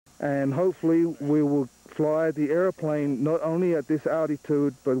and hopefully we will fly the airplane not only at this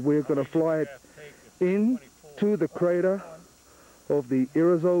altitude, but we're going to fly it into the crater of the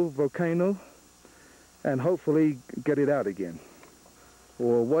Irazu Volcano and hopefully get it out again.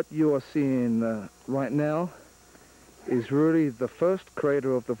 Well, what you are seeing right now is really the first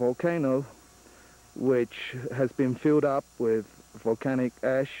crater of the volcano, which has been filled up with volcanic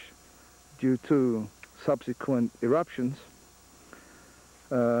ash due to subsequent eruptions.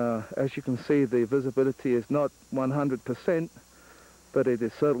 As you can see, the visibility is not 100%, but it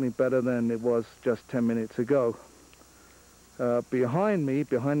is certainly better than it was just 10 minutes ago. Behind me,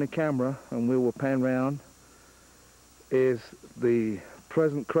 behind the camera, and we will pan round, is the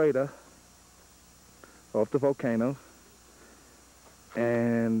present crater of the volcano.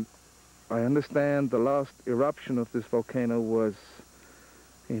 And I understand the last eruption of this volcano was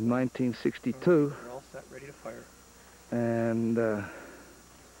in 1962. We're all set, ready to fire. And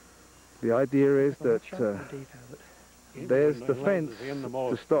the idea is that there's the fence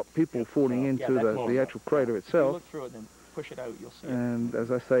to stop people falling into the actual crater itself. Look through it, then push it out, you'll see it. And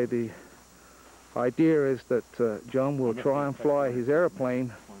as I say, the idea is that John will try and fly his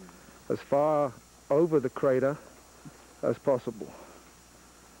airplane as far over the crater as possible.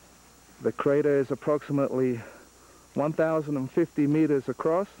 The crater is approximately 1,050 meters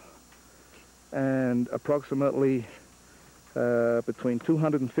across and approximately between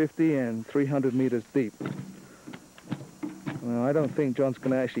 250 and 300 meters deep. Now, I don't think John's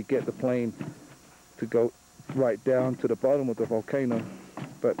going to actually get the plane to go right down to the bottom of the volcano,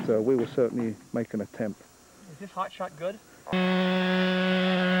 but we will certainly make an attempt. Is this hot shot good?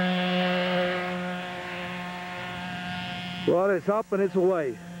 Well, it's up and it's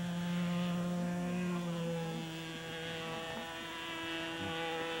away.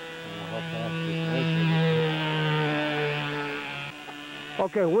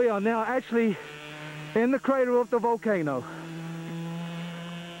 Okay, we are now actually in the crater of the volcano.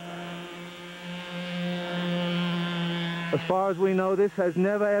 As far as we know, this has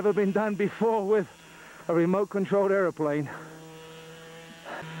never ever been done before with a remote controlled airplane.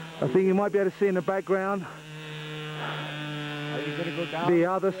 I think you might be able to see in the background the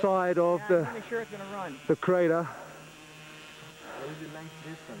other side of the crater.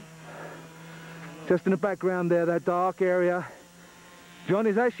 Just in the background there, that dark area. John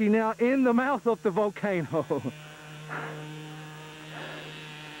is actually now in the mouth of the volcano.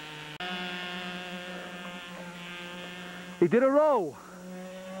 He did a roll.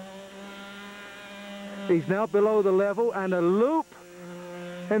 He's now below the level and a loop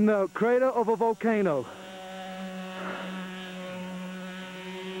in the crater of a volcano.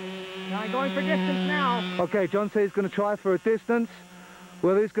 Now I'm going for distance now. Okay, John says he's going to try for a distance.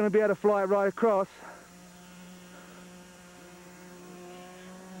 Whether he's going to be able to fly it right across.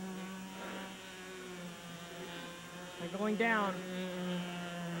 I'm going down.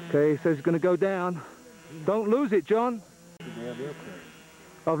 Okay, he says he's going to go down. Don't lose it, John.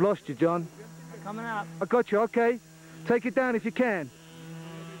 I've lost you, John. Coming up. I got you, okay. Take it down if you can.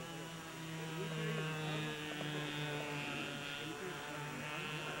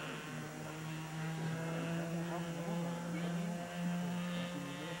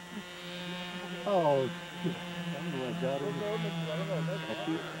 Oh,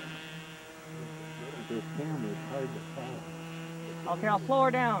 okay, I'll slow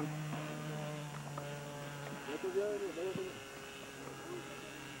her down.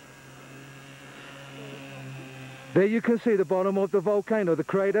 There you can see the bottom of the volcano, the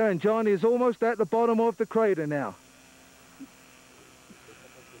crater, and John is almost at the bottom of the crater now.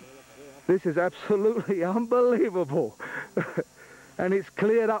 This is absolutely unbelievable. And it's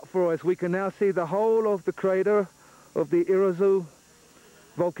cleared up for us. We can now see the whole of the crater of the Irazu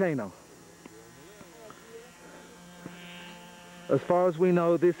volcano. As far as we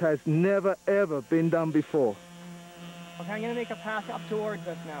know, this has never ever been done before. Okay, I'm going to make a pass up towards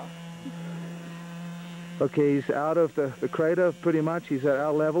us now. Okay, he's out of the crater pretty much. He's at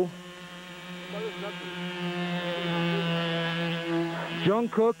our level. John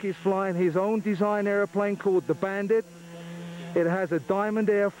Cook is flying his own design airplane called the Bandit. It has a diamond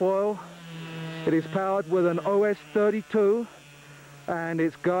airfoil. It is powered with an OS-32 and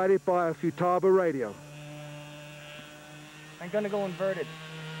it's guided by a Futaba radio. I'm going to go inverted.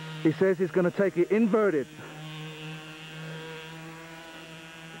 He says he's going to take it inverted.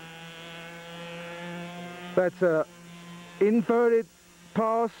 That's a inverted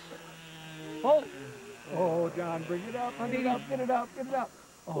pass. Oh! oh, John, bring it up, get it up, get it up, get it up.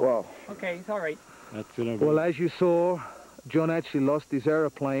 Oh. Wow. Okay, it's all right. That's gonna be... Well, as you saw, John actually lost his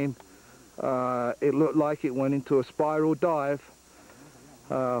aeroplane. It looked like it went into a spiral dive.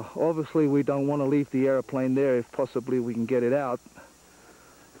 Obviously, we don't want to leave the airplane there if possibly we can get it out.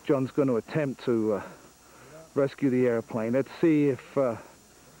 John's going to attempt to rescue the airplane. Let's see if,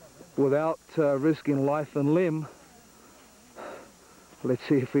 without risking life and limb, let's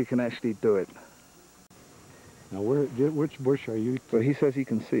see if we can actually do it. Now, which bush are you? But he says he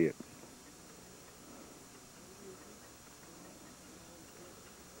can see it.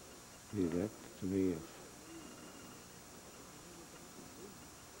 See, that to me is...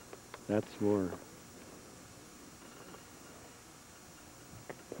 That's more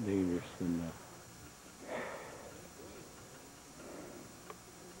dangerous than the...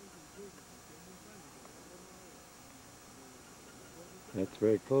 That's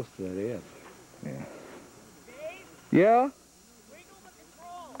very close to that edge. Yeah. Dave? Yeah? Wiggle the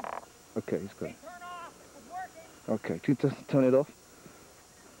control. Okay, he's good. Hey, turn off. It's working. Okay, can you just turn it off?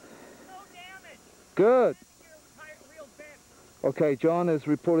 No damage. Good. Wheel bent. Okay, John has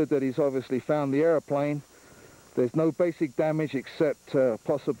reported that he's obviously found the airplane. There's no basic damage except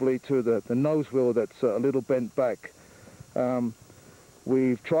possibly to the nose wheel that's a little bent back.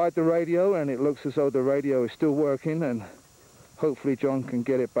 We've tried the radio and it looks as though the radio is still working, and hopefully John can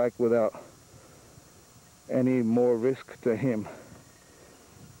get it back without any more risk to him.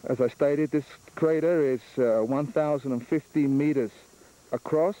 As I stated, this crater is 1,050 meters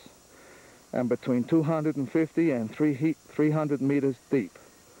across and between 250 and 300 meters deep.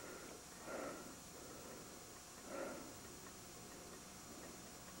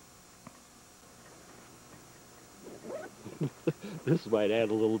 This might add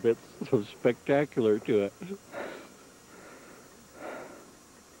a little bit so spectacular to it.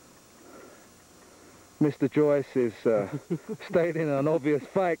 Mr. Joyce is stating an obvious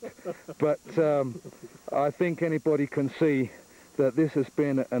fact, but I think anybody can see that this has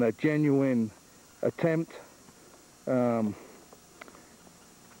been a genuine attempt. Not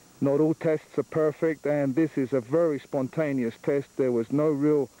all tests are perfect, and this is a very spontaneous test. There was no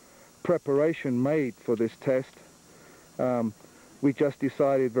real preparation made for this test. We just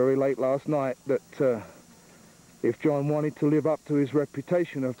decided very late last night that if John wanted to live up to his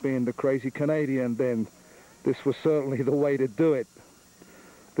reputation of being the crazy Canadian, then this was certainly the way to do it.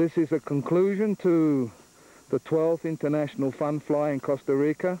 This is a conclusion to the 12th International Fun Fly in Costa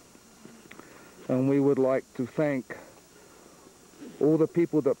Rica, and we would like to thank all the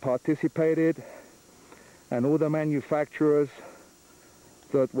people that participated and all the manufacturers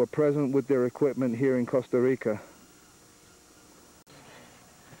that were present with their equipment here in Costa Rica.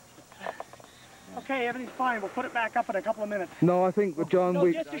 Okay, everything's fine. We'll put it back up in a couple of minutes. No, I think, John,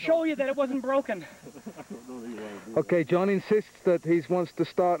 No, just to show you that it wasn't broken. Okay, John insists that he wants to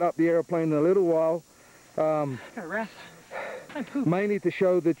start up the airplane in a little while. Gotta rest. Mainly to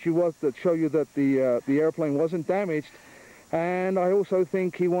show you that the airplane wasn't damaged, and I also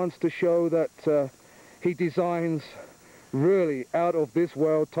think he wants to show that he designs really out of this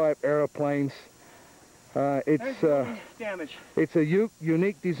world type airplanes. It's a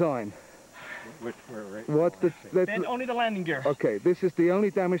unique design. What's the? Bend only the landing gear. Okay, this is the only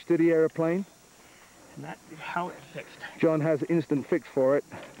damage to the airplane. And that is how it's fixed. John has instant fix for it.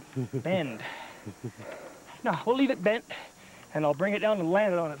 Bend. No, we'll leave it bent, and I'll bring it down and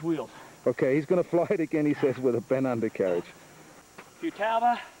land it on its wheels. Okay, he's going to fly it again, he says, with a bent undercarriage.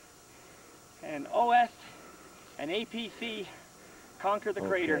 Futaba and N.A.S.A and APC conquer the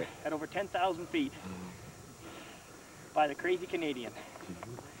crater at over 10,000 feet by the crazy Canadian.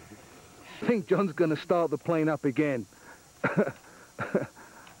 I think John's going to start the plane up again.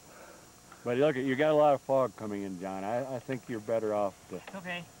 But look, you got a lot of fog coming in, John. I think you're better off to...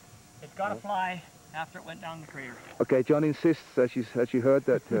 Okay, it's got to fly after it went down the crater. Okay, John insists, as you heard,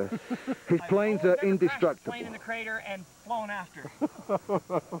 that his planes are indestructible. Plane in the crater and flown after.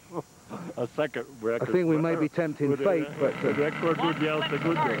 A second record. I think we may be tempting fate, but... The record would be out the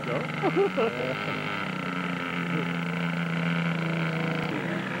good one, no?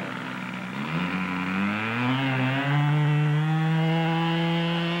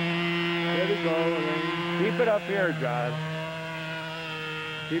 Keep it up here, John.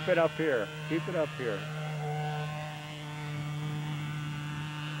 Keep it up here. Keep it up here.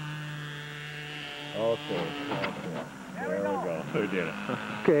 Okay. There we go. We did it.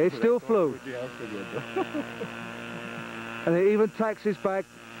 Okay, it still flew. And it even taxis back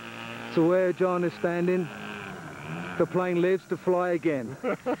to where John is standing. The plane lives to fly again.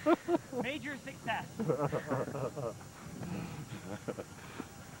 Major success.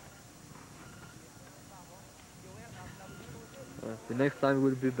 The next time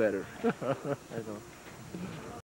will be better. I know.